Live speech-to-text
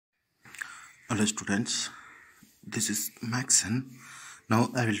Hello students, this is Maxon. Now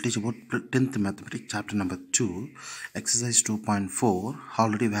I will teach about 10th mathematics chapter number 2, exercise 2.4.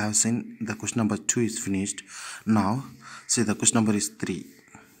 Already we have seen the question number 2 is finished. Now see the question number is 3.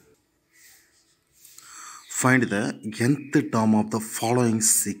 Find the nth term of the following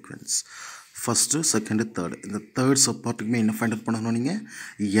sequence. First, second, third. In the third subpart me find out pananonga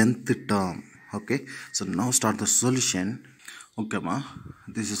nth term. Okay, so now start the solution. Okay ma,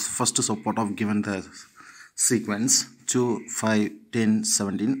 this is first subpart of given the sequence 2, 5, 10,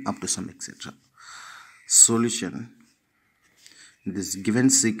 17 up to some etc. Solution. This given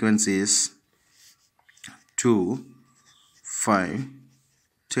sequence is 2, 5,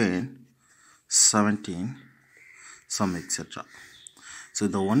 10, 17 some etc. So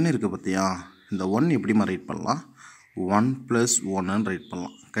the 1 irukku pathiya, இந்த 1 எப்படி right பண்ணலாம்? 1 plus 1 ன்னு right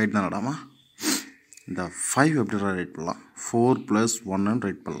பண்ணலாம். Guide தானடாமா? இந்த 5 எப்படி right பண்ணலாம்? 4 plus 1 ன்னு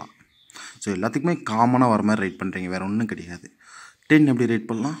right பண்ணலாம். ஸோ எல்லாத்துக்குமே காமனாக வர மாதிரி ரைட் பண்ணுறீங்க, வேறு ஒன்றும் கிடையாது. 10 எப்படி ரைட்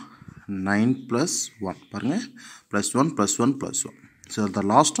பண்ணலாம்? 9 plus 1 பாருங்கள், plus 1 plus 1 plus 1. So the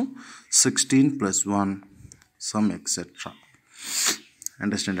லாஸ்ட்டும் 16 plus 1 some etc.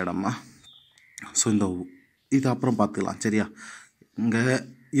 அண்டர்ஸ்டாண்டடாம்மா? So இந்த இது அப்புறம் பார்த்துக்கலாம், சரியா? இங்கே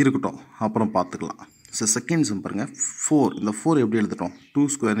இருக்கட்டும், அப்புறம் பார்த்துக்கலாம். ஸோ செகண்ட் சம் பாருங்கள், 4. இந்த 4 எப்படி எழுதிட்டோம்? 2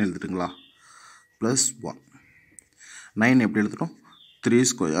 ஸ்கொயர்னு எழுதிட்டுங்களா? ப்ளஸ் 1. 9 எப்படி எழுதிட்டோம்? 3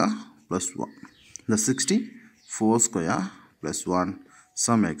 ஸ்கொயர் ப்ளஸ் 1. இந்த 16 4 ஸ்கொயர் ப்ளஸ் 1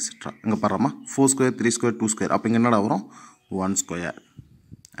 சம் எக்ஸெட்ரா. இங்கே பாருமா, 4 ஸ்கொயர் 3 ஸ்கொயர் 2 ஸ்கொயர், அப்போ இங்கே என்னடா வரும்? 1 ஸ்கொயர்.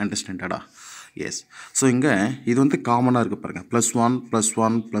 அண்டர்ஸ்டாண்டடா? எஸ். ஸோ இங்கே இது வந்து காமனாக இருக்குது பாருங்கள், +1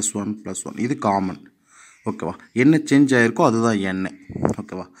 +1 +1 +1, இது காமன். ஓகேவா? என்ன சேஞ்ச் ஆகிருக்கோ அதுதான் n.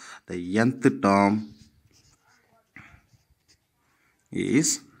 ஓகேவா? த nth term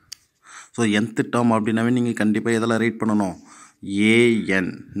is, so nth term அப்படின்னாவே நீங்கள் கண்டிப்பாக எதெல்லாம் ரைட் பண்ணணும்? an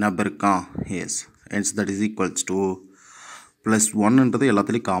நம்பர் இருக்கா? S. Hence that is equals to +1ன்றது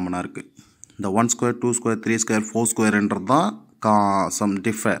எல்லாத்துலேயும் காமனாக இருக்குது. இந்த 1 ஸ்கொயர் 2 ஸ்கொயர் 3 ஸ்கொயர் 4 ஸ்கொயர்ன்றது தான் சம்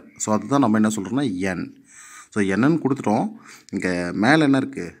டிஃபர். ஸோ அதுதான் நம்ம என்ன சொல்கிறோம்னா n. ஸோ என்னன்னு கொடுத்துட்டோம். இங்கே மேலே என்ன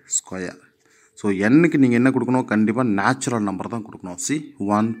இருக்குது? ஸ்கொயர். ஸோ என்னுக்கு நீங்கள் என்ன கொடுக்கணும்? கண்டிப்பாக நேச்சுரல் நம்பர் தான் கொடுக்கணும். சி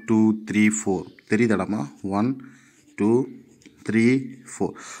 1 2 3 4 தெரியுதாடாமா? 1 2 3 4.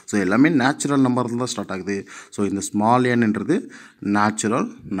 ஸோ எல்லாமே நேச்சுரல் நம்பர் தான் ஸ்டார்ட் ஆகுது. ஸோ இந்த small nன்றது natural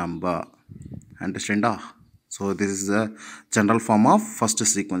number. அண்டர்ஸ்டாண்டா? So this is the general form of first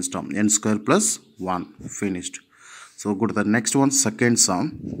sequence term, n square plus 1. Finished. So go to the next one, second sum.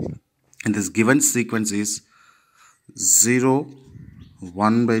 And this given sequence is 0,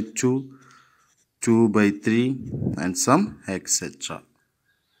 1 by 2, 2 by 3 and some etc.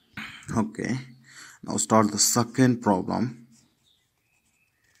 Okay, now start the second problem.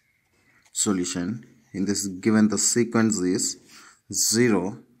 Solution. In this given the sequence is 0,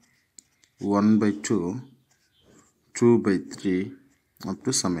 1 by 2, 2 by 3 up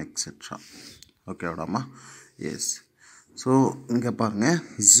to some etc. Okay vadama? Yes. So இங்கே பாருங்கள்,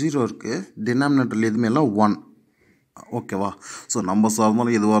 0 இருக்குது, டினாமினேட்டரில் எதுவுமே எல்லாம் 1. ஓகேவா? So நம்பர்ஸாக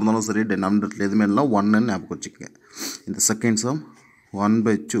இருந்தாலும் எதுவாக இருந்தாலும் சரி, டினாமினேட்டரில் எதுவுமே எல்லாம் 1ன்னு ஞாபகம் வச்சுக்கோங்க. இந்த second sum 1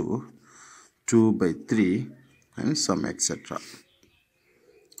 by 2, 2 by 3 and some etcetera.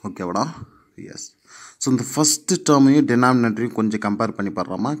 ஓகேவாடா? S. So இந்த ஃபஸ்ட்டு டேர்மையும் டினாமினேட்டரையும் கொஞ்சம் கம்பேர் பண்ணி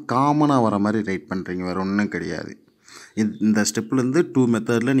பாடுறாமா, காமனாக வர மாதிரி ரைட் பண்ணுறீங்க, வேறு ஒன்றும் கிடையாது. இந்த ஸ்டெப்லேருந்து 2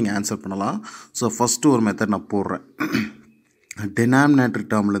 மெத்தடில் நீங்கள் ஆன்சர் பண்ணலாம். ஸோ ஃபஸ்ட்டு ஒரு மெத்தட் நான் போடுறேன். டினாமினேட்டர்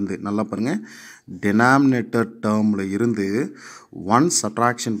டேர்ம்லேருந்து நல்லா பாருங்கள், டினாமினேட்டர் டேர்மில் இருந்து 1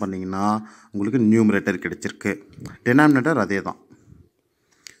 சப்ட்ராக்ஷன் பண்ணிங்கன்னா உங்களுக்கு நியூமரேட்டர் கிடச்சிருக்கு. டினாமினேட்டர் அதே தான்.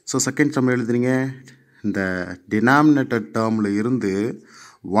 ஸோ செகண்ட் சம் எழுதுறீங்க, இந்த டினாமினேட்டர் டேர்மில் இருந்து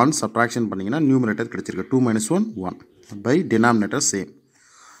 1 சப்ட்ராக்ஷன் பண்ணிங்கன்னா நியூமரேட்டர் கிடச்சிருக்கு. 2 - 1 1 by denominator same.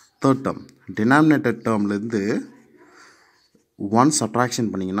 Third term, denominator டேர்ம்லேருந்து 1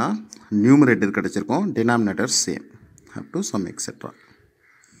 subtraction பண்ணிங்கன்னா நியூமரேட்டர் கிடச்சிருக்கும், denominator same up to some etc.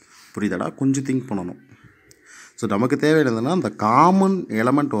 புரியுதாடா? கொஞ்சம் திங்க் பண்ணணும். ஸோ நமக்கு தேவையானதுன்னா அந்த காமன்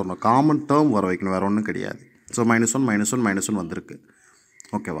எலமெண்ட் வரணும், காமன் டேர்ம் வர வைக்கணும், வேறு ஒன்றும் கிடையாது. ஸோ -1 -1 -1 வந்திருக்கு.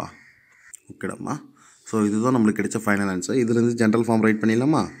 ஓகேவா? ஓகேடாம்மா? ஸோ இதுதான் நம்மளுக்கு கிடைச்ச ஃபைனல் ஆன்சர். இதுலேருந்து ஜென்ரல் ஃபார்ம் ரைட்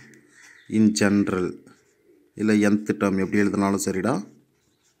பண்ணிடலாமா? இன் ஜென்ரல் இல்லை nth டேர்ம் எப்படி எழுதினாலும் சரிடா.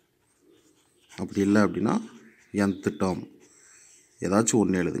 அப்படி இல்லை அப்படின்னா nth டேர்ம் ஏதாச்சும்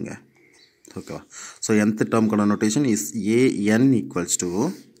ஒன்று எழுதுங்க. ஓகேவா? So nth டேர்முக்கான notation is an equals to,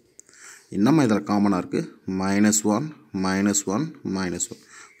 இன்னமும் இதில் காமனாக இருக்குது, -1 -1 -1.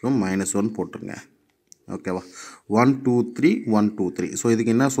 ஸோ -1 போட்டுருங்க. ஓகேவா? 1 2 3 1 2 3. ஸோ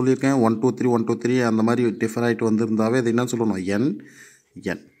இதுக்கு என்ன சொல்லியிருக்கேன்? 1 2 3 1 2 3 அந்த மாதிரி டிஃபர் ஆகிட்டு வந்திருந்தாவே அது என்ன சொல்லணும்?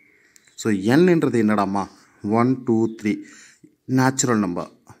 n. ஸோ nன்றது என்னடாம்மா? 1 2 3 natural number.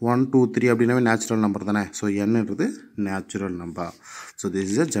 1 2 3 அப்படினாவே நேச்சுரல் நம்பர் தானே. ஸோ என்னன்றது natural number. So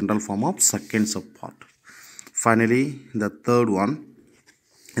this is a general form of second subpart. Finally, the third one,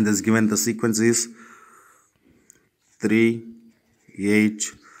 in this given the sequence is 3, 8,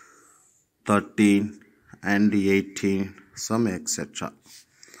 13 and 18, some etc.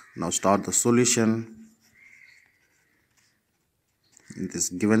 Now start the solution. In this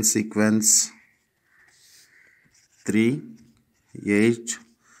given sequence 3, 8,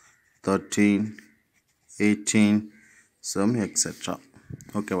 13, 18, some etc.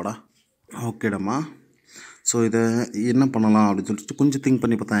 Okay வாடா. ஓகேடாம்மா. So இதை என்ன பண்ணலாம் அப்படின்னு சொல்லிட்டு கொஞ்சம் think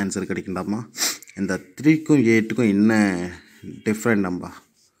பண்ணி பார்த்தா answer கிடைக்குண்டாம்மா. இந்த 3க்கும் 8க்கும் என்ன டிஃப்ரெண்ட் நம்பர்?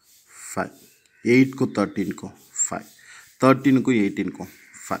 5. 8க்கும் 13க்கும் 5, 13க்கும் 18க்கும்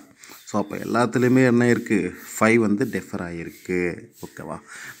 5. ஸோ அப்போ எல்லாத்துலேயுமே என்ன இருக்குது? 5 வந்து டிஃபர் ஆகிருக்கு. ஓகேவா?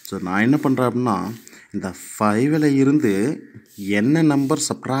 ஸோ நான் என்ன பண்ணுறேன் அப்படின்னா, இந்த 5ல் இருந்து என்ன நம்பர்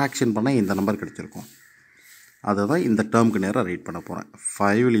சப்ட்ராக்ஷன் பண்ணால் இந்த நம்பர் கிடச்சிருக்கும், அதை தான் இந்த டேர்முக்கு நேராக ரைட் பண்ண போகிறேன்.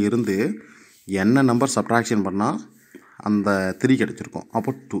 5ல் இருந்து என்ன நம்பர் சப்ட்ராக்ஷன் பண்ணால் அந்த 3 கிடச்சிருக்கும்,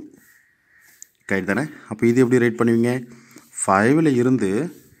 அப்போ 2 ரைட் தானே. அப்போ இது எப்படி ரைட் பண்ணுவீங்க? 5ல் இருந்து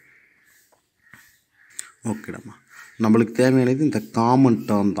ஓகேடாம்மா, நம்மளுக்கு தேவையானது இந்த காமன்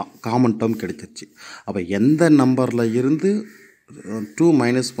டேர்ம் தான். காமன் டேர்ம் கிடைச்சிருச்சு. அப்போ எந்த நம்பரில் இருந்து 2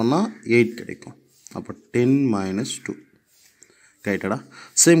 மைனஸ் பண்ணால் 8 கிடைக்கும், அப்போ 10 மைனஸ் 2 ரைட்டடா.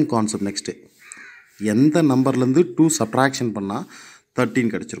 சேம் கான்செப்ட் நெக்ஸ்ட்டு, எந்த நம்பர்லேருந்து 2 சப்ட்ராக்ஷன் பண்ணால் 13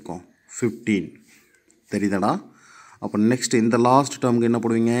 கிடச்சிருக்கும், 15 தெரியுதாடா. அப்போ நெக்ஸ்ட்டு இந்த லாஸ்ட் டேர்முக்கு என்ன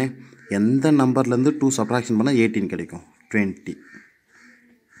போடுவீங்க? எந்த நம்பர்லேருந்து 2 சப்ட்ராக்ஷன் பண்ணால் 18 கிடைக்கும், 20.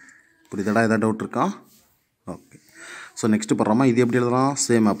 புரியுதாடா? எதாவது டவுட் இருக்கா? ஓகே. ஸோ நெக்ஸ்ட்டு போடுறோமா, இது எப்படி எழுதலாம்?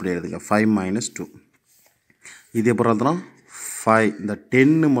 சேம் அப்படி எழுதுங்க, 5 மைனஸ் 2. இது எப்படி எழுதுனா 5, இந்த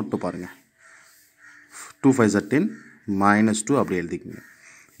 10 மட்டும் பாருங்கள், 2 5 are 10 மைனஸ் 2 அப்படி எழுதிக்கிங்க.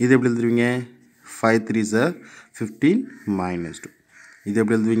 இது எப்படி எழுதுவீங்க? 5 3 are 15 மைனஸ் 2. இது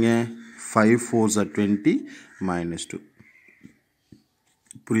எப்படி எழுதுவீங்க? 5 4 are 20 மைனஸ் 2.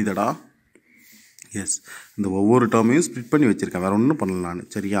 புரியுதாடா? எஸ். இந்த ஒவ்வொரு டேர்மையும் ஸ்ப்ளிட் பண்ணி வச்சுருக்கேன், வேறு ஒன்றும் பண்ணல நான்.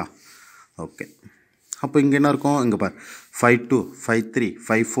 சரியா? ஓகே. அப்போ இங்கே என்ன இருக்கும்? இங்கே பார் 5 2 5 3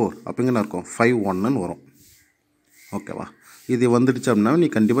 5 4. அப்போ இங்கே என்ன இருக்கும்? 5 1ன்னு வரும். ஓகேவா? இது வந்துடுச்சு அப்படின்னா நீ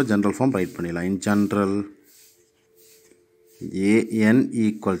கண்டிப்பாக ஜென்ரல் ஃபார்ம் ரைட் பண்ணிடலாம். In general an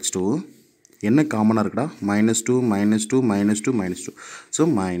equals to என்ன காமனாக இருக்குடா? -2 -2 -2 -2. ஸோ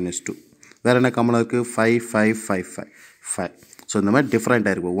 -2. வேறு என்ன காமனாக இருக்குது? 5 5 5 5 5. ஸோ இந்த மாதிரி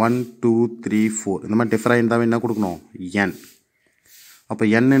டிஃப்ரெண்ட்டாக இருக்கும். 1 2 3 4 இந்த மாதிரி டிஃப்ரெண்ட் இருந்தால் என்ன கொடுக்கணும்? n. அப்போ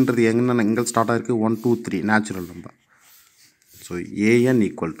என்னன்றது எங்கே ஸ்டார்ட் ஆகிருக்கு? 1 2 3 natural number. So an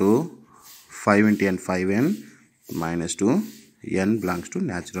equal to 5 × n 5n -2 n belongs to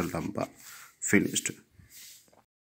natural number. Finished.